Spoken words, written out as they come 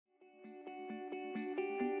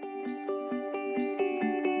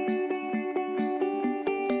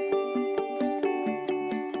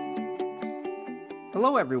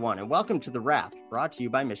Hello, everyone, and welcome to The Wrap, brought to you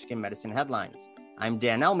by Michigan Medicine Headlines. I'm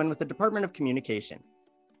Dan Ellman with the Department of Communication.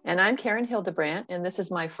 And I'm Karen Hildebrandt, and this is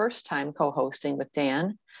my first time co-hosting with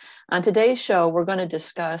Dan. On today's show, we're going to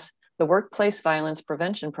discuss the Workplace Violence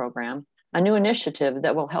Prevention Program, a new initiative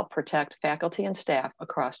that will help protect faculty and staff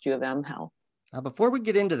across U of M Health. Now, before we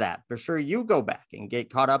get into that, be sure you go back and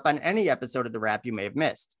get caught up on any episode of The Wrap you may have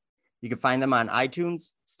missed. You can find them on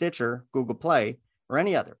iTunes, Stitcher, Google Play, or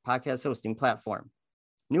any other podcast hosting platform.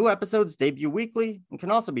 New episodes debut weekly and can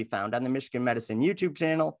also be found on the Michigan Medicine YouTube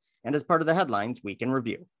channel and as part of the Headlines Week in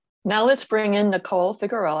Review. Now let's bring in Nicole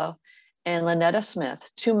Figueroa and Lynetta Smith,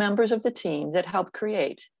 two members of the team that helped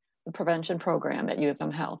create the prevention program at U of M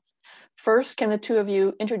Health. First, can the two of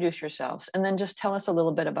you introduce yourselves and then just tell us a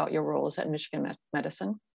little bit about your roles at Michigan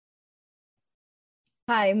Medicine?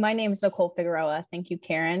 Hi, my name is Nicole Figueroa. Thank you,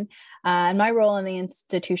 Karen. And my role in the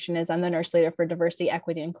institution is I'm the nurse leader for diversity,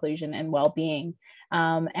 equity, inclusion, and well-being.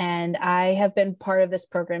 And I have been part of this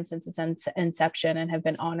program since its inception and have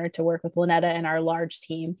been honored to work with Lynetta and our large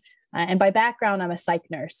team. And by background, I'm a psych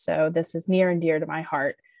nurse, so this is near and dear to my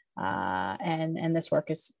heart. And this work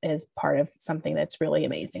is part of something that's really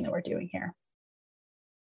amazing that we're doing here.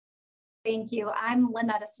 Thank you. I'm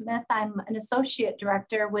Lynetta Smith. I'm an associate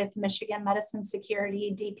director with Michigan Medicine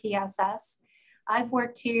Security, DPSS. I've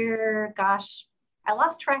worked here, gosh, I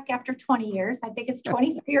lost track after 20 years. I think it's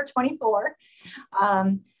 23 or 24.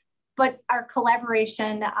 But our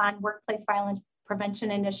collaboration on workplace violence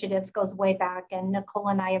prevention initiatives goes way back. And Nicole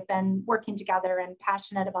and I have been working together and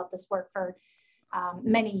passionate about this work for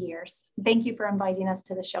many years. Thank you for inviting us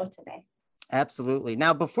to the show today. Absolutely.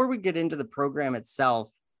 Now, before we get into the program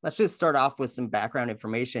itself, let's just start off with some background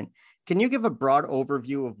information. Can you give a broad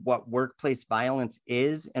overview of what workplace violence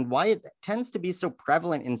is and why it tends to be so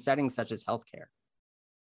prevalent in settings such as healthcare?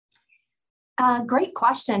 Great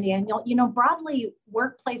question, Daniel. You know, broadly,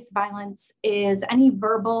 workplace violence is any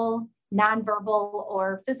verbal, nonverbal,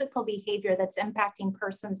 or physical behavior that's impacting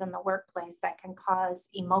persons in the workplace that can cause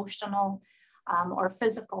emotional or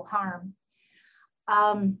physical harm.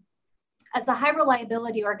 As a high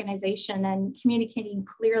reliability organization and communicating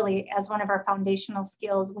clearly as one of our foundational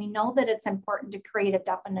skills, we know that it's important to create a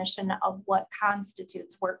definition of what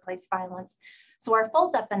constitutes workplace violence. So our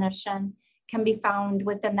full definition can be found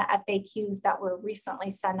within the FAQs that were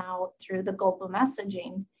recently sent out through the global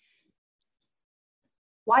messaging.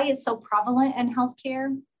 Why it's so prevalent in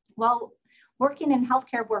healthcare? Well, working in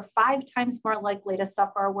healthcare, we're 5 times more likely to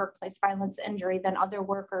suffer a workplace violence injury than other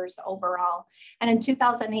workers overall. And in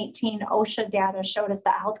 2018, OSHA data showed us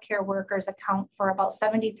that healthcare workers account for about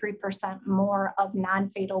 73% more of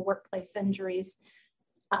non-fatal workplace injuries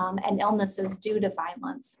and illnesses due to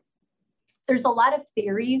violence. There's a lot of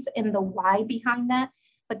theories in the why behind that,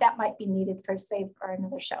 but that might be needed for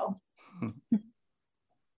another show.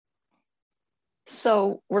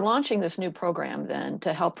 So we're launching this new program then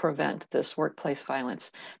to help prevent this workplace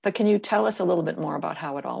violence. But can you tell us a little bit more about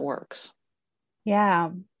how it all works? Yeah,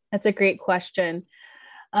 that's a great question.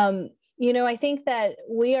 I think that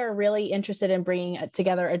we are really interested in bringing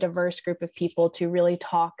together a diverse group of people to really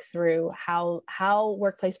talk through how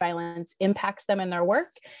workplace violence impacts them in their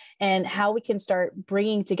work and how we can start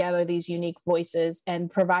bringing together these unique voices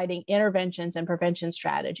and providing interventions and prevention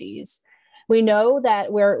strategies. We know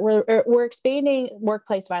that we're expanding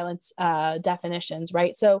workplace violence definitions,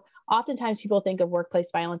 right? So oftentimes people think of workplace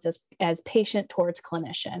violence as patient towards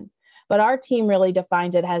clinician, but our team really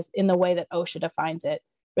defines it as in the way that OSHA defines it,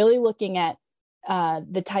 really looking at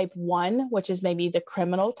the type 1, which is maybe the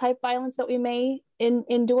criminal type violence that we may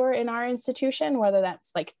endure in our institution, whether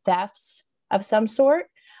that's like thefts of some sort.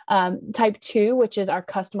 Type 2, which is our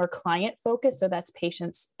customer client focus. So that's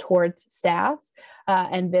patients towards staff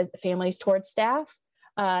and families towards staff.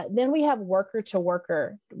 Then we have worker to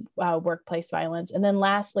worker workplace violence. And then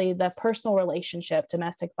lastly, the personal relationship,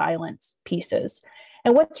 domestic violence pieces.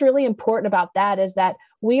 And what's really important about that is that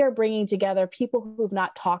we are bringing together people who've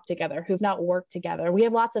not talked together, who've not worked together. We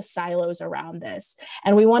have lots of silos around this,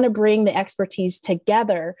 and we want to bring the expertise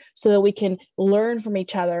together so that we can learn from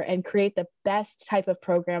each other and create the best type of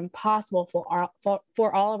program possible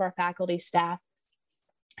for all of our faculty, staff,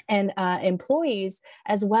 and employees,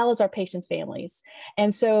 as well as our patients' families.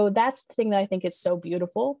 And so that's the thing that I think is so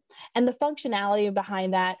beautiful. And the functionality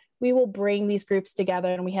behind that, we will bring these groups together,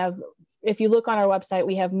 and we have, if you look on our website,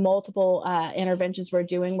 we have multiple interventions we're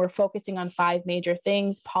doing. We're focusing on 5 major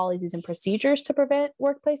things: policies and procedures to prevent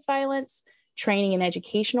workplace violence, training and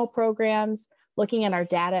educational programs, looking at our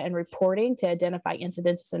data and reporting to identify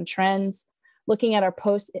incidences and trends, looking at our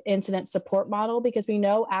post-incident support model, because we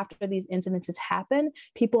know after these incidences happen,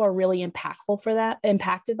 people are really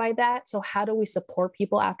impacted by that. So how do we support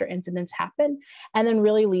people after incidents happen? And then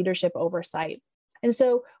really leadership oversight. And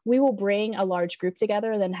so we will bring a large group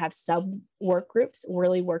together and then have sub work groups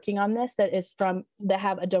really working on this that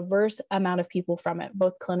have a diverse amount of people from it,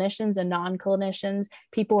 both clinicians and non-clinicians,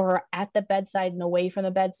 people who are at the bedside and away from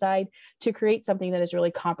the bedside, to create something that is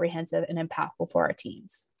really comprehensive and impactful for our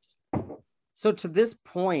teams. So to this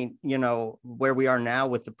point, where we are now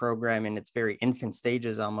with the program in its very infant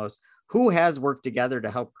stages almost, who has worked together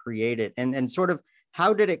to help create it, and sort of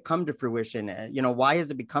how did it come to fruition? Why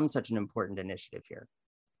has it become such an important initiative here?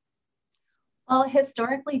 Well,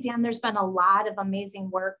 historically, Dan, there's been a lot of amazing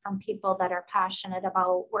work from people that are passionate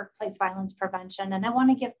about workplace violence prevention. And I want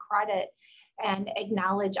to give credit and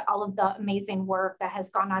acknowledge all of the amazing work that has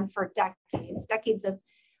gone on for decades of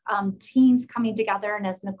teams coming together. And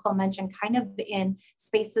as Nicole mentioned, kind of in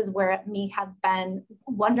spaces where it may have been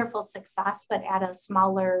wonderful success, but at a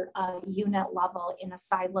smaller unit level in a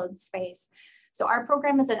siloed space. So our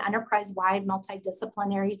program is an enterprise-wide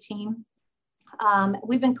multidisciplinary team.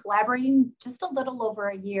 We've been collaborating just a little over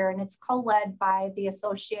a year, and it's co-led by the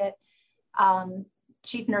Associate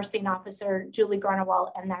Chief Nursing Officer, Julie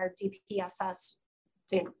Grunewald, and our DPSS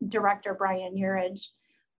Director, Brian Urich.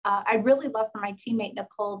 I'd really love for my teammate,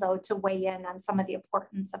 Nicole, though, to weigh in on some of the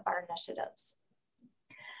importance of our initiatives.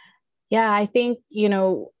 Yeah, I think,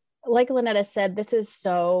 like Lynetta said, this is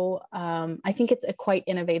so, I think it's a quite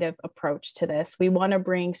innovative approach to this. We want to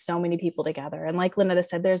bring so many people together. And like Lynetta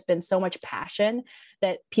said, there's been so much passion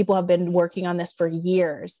that people have been working on this for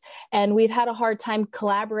years. And we've had a hard time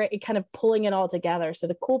kind of pulling it all together. So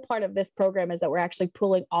the cool part of this program is that we're actually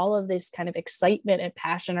pulling all of this kind of excitement and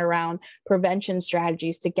passion around prevention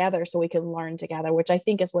strategies together so we can learn together, which I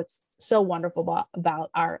think is what's so wonderful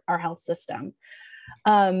about our health system.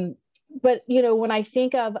 But, when I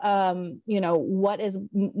think of, what is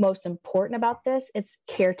most important about this, it's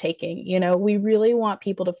caretaking. We really want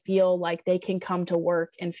people to feel like they can come to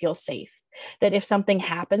work and feel safe, that if something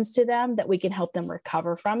happens to them, that we can help them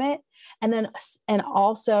recover from it. And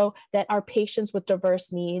also that our patients with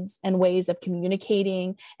diverse needs and ways of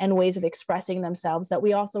communicating and ways of expressing themselves, that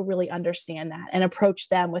we also really understand that and approach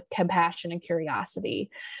them with compassion and curiosity.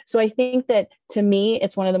 So I think that, to me,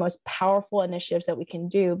 it's one of the most powerful initiatives that we can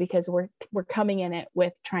do, because we're coming in it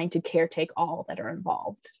with trying to caretake all that are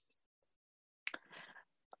involved.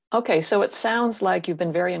 Okay, so it sounds like you've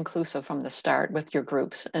been very inclusive from the start with your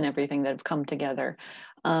groups and everything that have come together.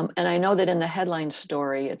 And I know that in the headline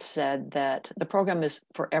story, it said that the program is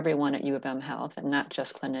for everyone at U of M Health and not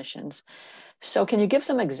just clinicians. So can you give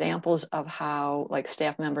some examples of how, like,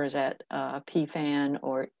 staff members at PFAN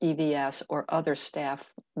or EVS or other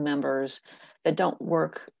staff members that don't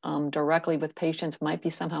work directly with patients might be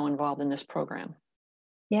somehow involved in this program?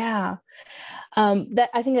 Yeah,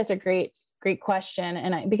 I think that's a great question.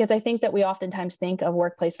 And because I think that we oftentimes think of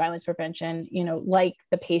workplace violence prevention, like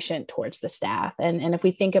the patient towards the staff. And if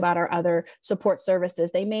we think about our other support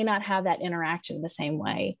services, they may not have that interaction in the same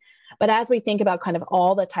way. But as we think about kind of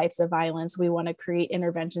all the types of violence, we want to create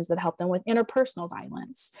interventions that help them with interpersonal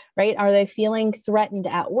violence, right? Are they feeling threatened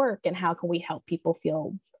at work? And how can we help people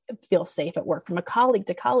feel safe at work from a colleague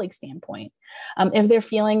to colleague standpoint? If they're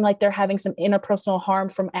feeling like they're having some interpersonal harm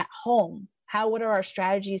from at home, what are our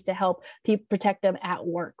strategies to help people protect them at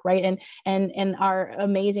work, right? And our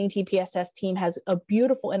amazing TPSS team has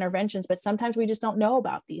beautiful interventions, but sometimes we just don't know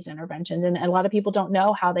about these interventions. And a lot of people don't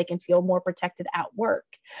know how they can feel more protected at work.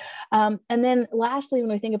 And then lastly,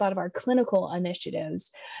 when we think about our clinical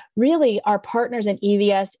initiatives, really our partners in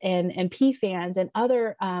EVS and PFANs and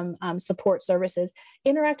other support services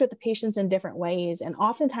interact with the patients in different ways. And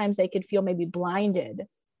oftentimes they could feel maybe blinded,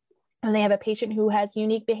 and they have a patient who has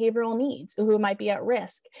unique behavioral needs, who might be at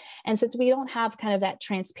risk. And since we don't have kind of that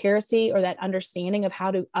transparency or that understanding of how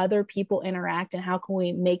do other people interact and how can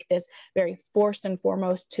we make this very first and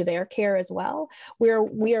foremost to their care as well, we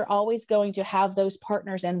are always going to have those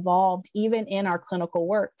partners involved, even in our clinical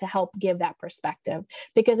work, to help give that perspective,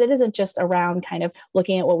 because it isn't just around kind of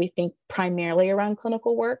looking at what we think primarily around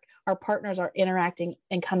clinical work. Our partners are interacting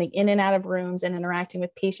and coming in and out of rooms and interacting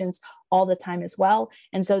with patients all the time as well.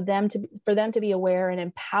 And so for them to be aware and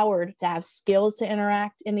empowered to have skills to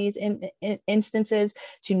interact in these instances,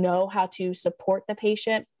 to know how to support the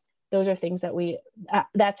patient, those are things that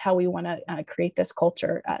that's how we want to create this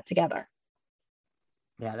culture together.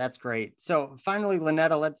 Yeah, that's great. So finally,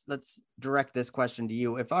 Lynetta, let's direct this question to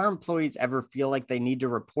you. If our employees ever feel like they need to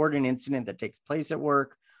report an incident that takes place at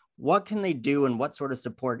work, what can they do and what sort of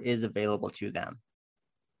support is available to them?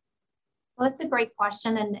 Well, that's a great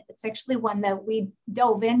question. And it's actually one that we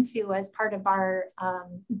dove into as part of our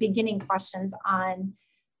beginning questions on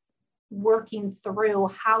working through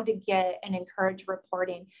how to get and encourage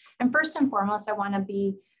reporting. And first and foremost, I want to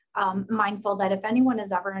be mindful that if anyone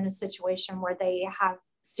is ever in a situation where they have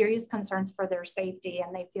serious concerns for their safety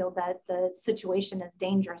and they feel that the situation is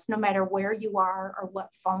dangerous, no matter where you are or what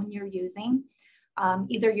phone you're using,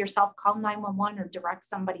 either yourself call 911 or direct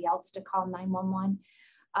somebody else to call 911.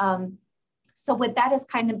 So with that as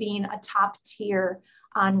kind of being a top tier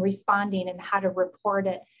on responding and how to report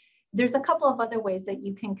it, there's a couple of other ways that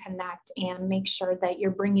you can connect and make sure that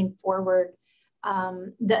you're bringing forward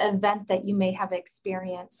the event that you may have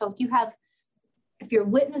experienced. So if you're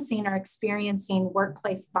witnessing or experiencing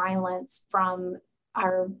workplace violence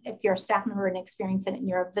if you're a staff member and experiencing it and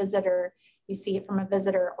you're a visitor, you see it from a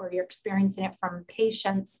visitor, or you're experiencing it from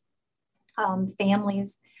patients,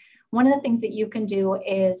 families, one of the things that you can do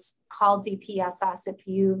is call DPSS if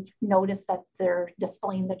you've noticed that they're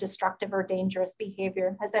displaying the destructive or dangerous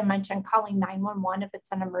behavior. As I mentioned, calling 911 if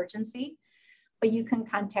it's an emergency, but you can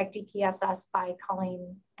contact DPSS by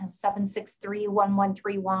calling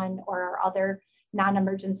 763-1131 or our other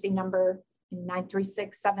non-emergency number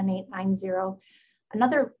 936-7890.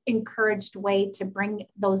 Another encouraged way to bring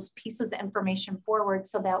those pieces of information forward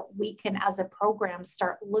so that we can, as a program,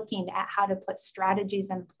 start looking at how to put strategies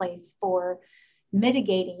in place for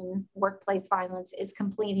mitigating workplace violence is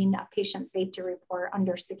completing a patient safety report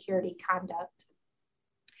under security conduct.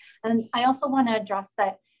 And I also want to address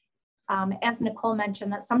that, as Nicole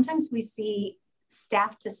mentioned, that sometimes we see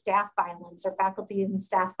staff to staff violence or faculty and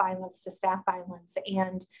staff violence to staff violence.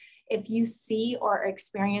 And if you see or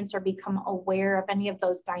experience or become aware of any of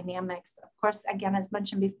those dynamics, of course, again, as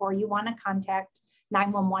mentioned before, you want to contact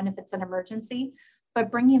 911 if it's an emergency,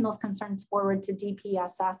 but bringing those concerns forward to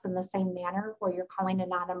DPSS in the same manner where you're calling a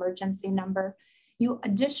non-emergency number. You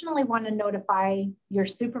additionally want to notify your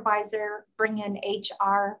supervisor, bring in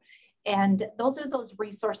HR, and those are those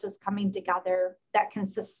resources coming together that can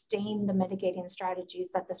sustain the mitigating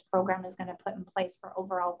strategies that this program is going to put in place for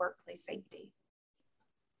overall workplace safety.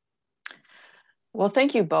 Well,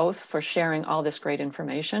 thank you both for sharing all this great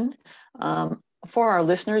information. For our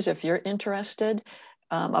listeners, if you're interested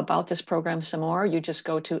about this program some more, you just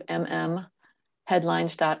go to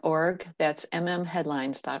mmheadlines.org. That's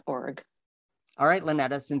mmheadlines.org. All right,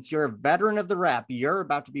 Lynetta, since you're a veteran of the rap, you're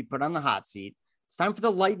about to be put on the hot seat. It's time for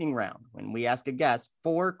the lightning round, when we ask a guest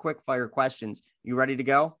 4 quick fire questions. You ready to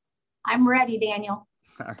go? I'm ready, Daniel.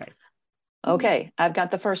 All right. Okay, I've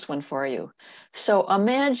got the first one for you. So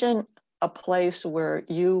imagine a place where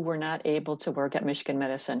you were not able to work at Michigan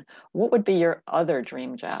Medicine. What would be your other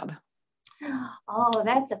dream job? Oh,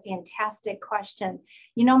 that's a fantastic question.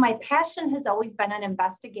 You know, my passion has always been an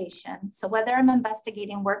investigation. So whether I'm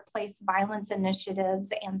investigating workplace violence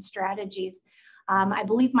initiatives and strategies, I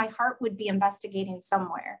believe my heart would be investigating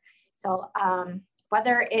somewhere. So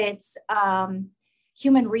whether it's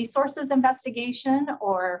human resources investigation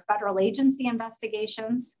or federal agency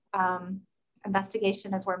investigations,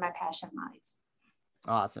 investigation is where my passion lies.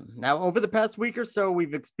 Awesome. Now, over the past week or so,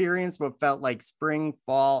 we've experienced what felt like spring,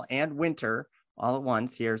 fall, and winter all at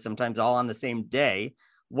once here, sometimes all on the same day.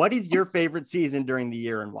 What is your favorite season during the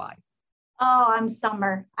year and why? Oh, I'm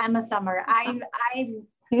summer. I'm a summer. I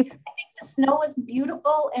think the snow is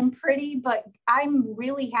beautiful and pretty, but I'm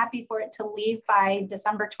really happy for it to leave by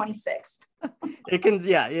December 26th. It can,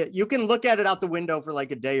 yeah, you can look at it out the window for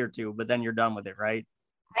like a day or two, but then you're done with it, right?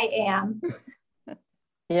 I am.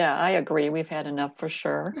 Yeah, I agree. We've had enough for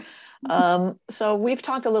sure. So we've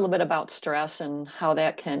talked a little bit about stress and how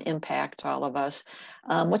that can impact all of us.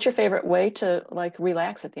 What's your favorite way to like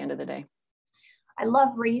relax at the end of the day? I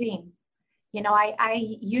love reading. You know,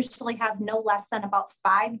 I usually have no less than about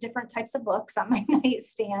 5 different types of books on my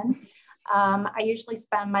nightstand. I usually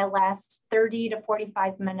spend my last 30 to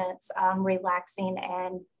 45 minutes relaxing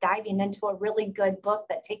and diving into a really good book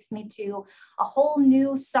that takes me to a whole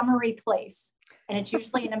new summery place. And it's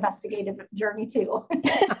usually an investigative journey too.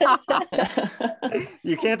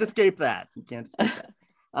 You can't escape that. You can't escape that.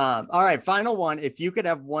 All right, final one. If you could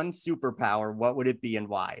have one superpower, what would it be and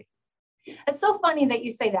why? It's so funny that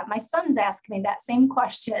you say that. My son's asked me that same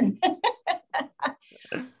question.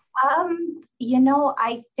 You know,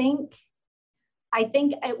 I think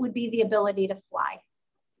it would be the ability to fly.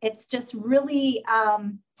 It's just really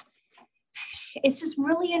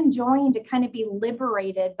enjoying to kind of be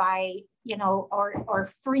liberated by, you know, or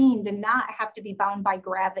freeing to not have to be bound by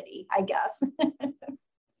gravity, I guess.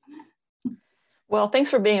 Well, thanks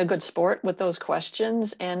for being a good sport with those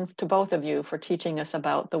questions, and to both of you for teaching us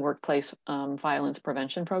about the Workplace Violence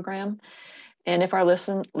Prevention Program. And if our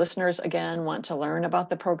listeners, again, want to learn about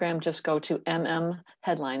the program, just go to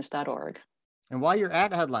mmheadlines.org. And while you're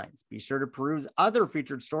at Headlines, be sure to peruse other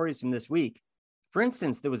featured stories from this week. For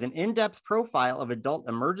instance, there was an in-depth profile of adult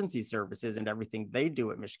emergency services and everything they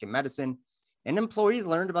do at Michigan Medicine, and employees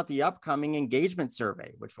learned about the upcoming engagement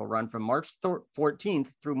survey, which will run from March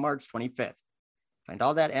 14th through March 25th. Find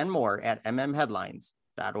all that and more at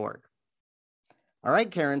mmheadlines.org. All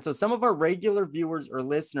right, Karen, so some of our regular viewers or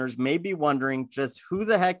listeners may be wondering just who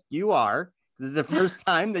the heck you are. This is the first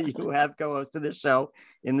time that you have co-hosted this show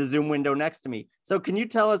in the Zoom window next to me. So can you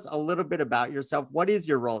tell us a little bit about yourself? What is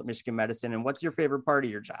your role at Michigan Medicine and what's your favorite part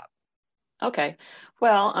of your job? Okay,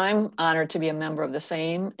 well, I'm honored to be a member of the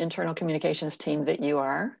same internal communications team that you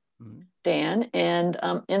are, Dan. And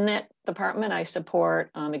in that department, I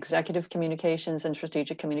support executive communications and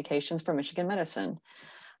strategic communications for Michigan Medicine.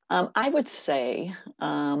 I would say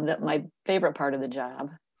that my favorite part of the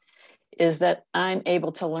job is that I'm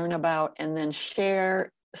able to learn about and then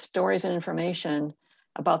share stories and information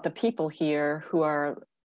about the people here who are,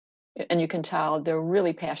 and you can tell they're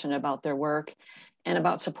really passionate about their work and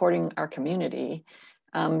about supporting our community.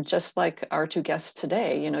 Just like our two guests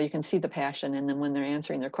today, you can see the passion and then when they're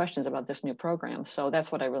answering their questions about this new program. So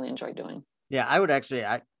that's what I really enjoy doing. Yeah, I would actually,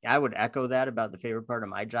 I would echo that about the favorite part of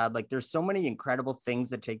my job. Like there's so many incredible things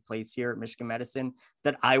that take place here at Michigan Medicine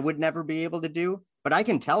that I would never be able to do, but I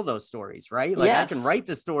can tell those stories, right? Like yes. I can write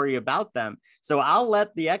the story about them. So I'll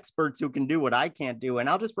let the experts who can do what I can't do, and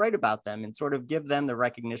I'll just write about them and sort of give them the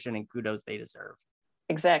recognition and kudos they deserve.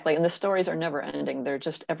 Exactly. And the stories are never ending. They're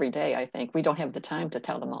just every day, I think. We don't have the time to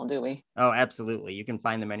tell them all, do we? Oh, absolutely. You can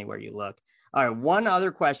find them anywhere you look. All right. One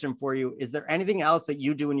other question for you. Is there anything else that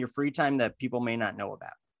you do in your free time that people may not know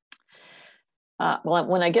about? Well,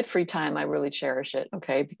 when I get free time, I really cherish it,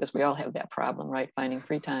 okay? Because we all have that problem, right? Finding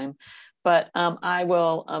free time. But I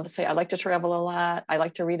will say I like to travel a lot. I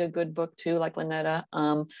like to read a good book too, like Lynetta.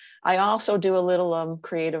 I also do a little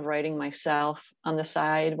creative writing myself on the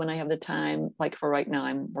side when I have the time. Like for right now,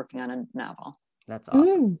 I'm working on a novel. That's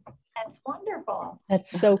awesome. That's wonderful. That's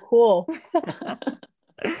so cool.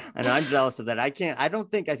 And I'm jealous of that. I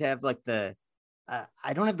don't think I have like I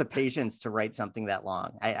don't have the patience to write something that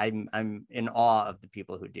long. I'm in awe of the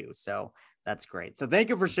people who do. So that's great. So thank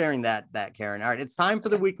you for sharing that, Karen. All right, it's time for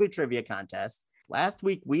the weekly trivia contest. Last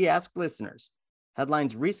week, we asked listeners,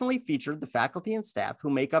 Headlines recently featured the faculty and staff who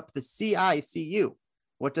make up the CICU.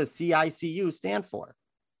 What does CICU stand for?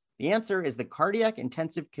 The answer is the Cardiac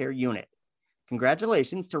Intensive Care Unit.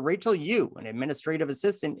 Congratulations to Rachel Yu, an administrative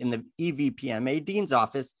assistant in the EVPMA Dean's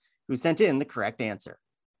office, who sent in the correct answer.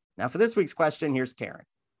 Now for this week's question, here's Karen.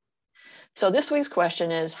 So this week's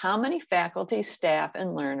question is, how many faculty, staff,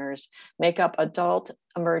 and learners make up adult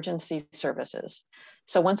emergency services?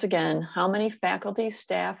 So once again, how many faculty,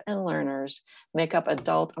 staff, and learners make up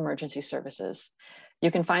adult emergency services? You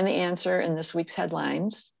can find the answer in this week's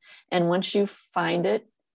headlines. And once you find it,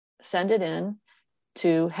 send it in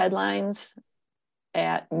to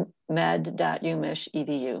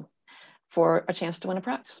headlines@med.umich.edu for a chance to win a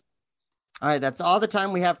prize. All right, that's all the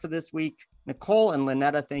time we have for this week. Nicole and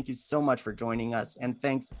Lynetta, thank you so much for joining us. And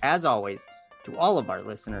thanks, as always, to all of our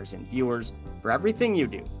listeners and viewers for everything you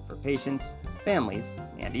do for patients, families,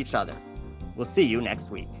 and each other. We'll see you next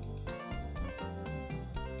week.